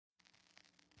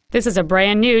This is a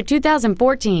brand new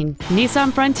 2014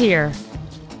 Nissan Frontier.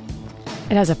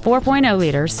 It has a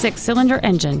 4.0-liter six-cylinder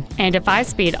engine and a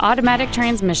 5-speed automatic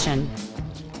transmission.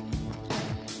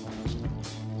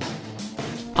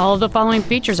 All of the following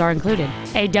features are included: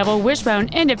 a double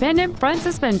wishbone independent front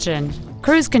suspension,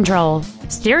 cruise control,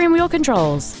 steering wheel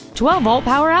controls, 12-volt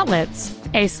power outlets,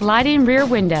 a sliding rear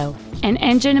window, an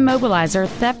engine immobilizer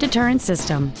theft deterrent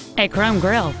system, a chrome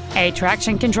grille, a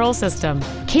traction control system,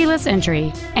 keyless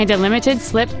entry, and a limited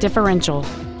slip differential.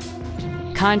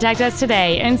 Contact us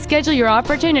today and schedule your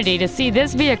opportunity to see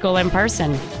this vehicle in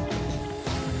person.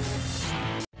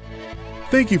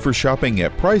 Thank you for shopping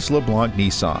at Price LeBlanc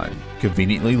Nissan,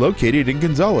 conveniently located in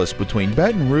Gonzales between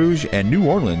Baton Rouge and New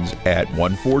Orleans at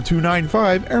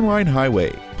 14295 Airline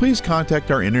Highway. Please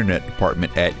contact our internet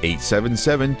department at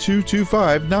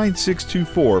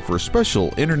 877-225-9624 for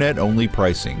special internet-only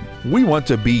pricing. We want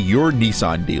to be your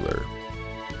Nissan dealer.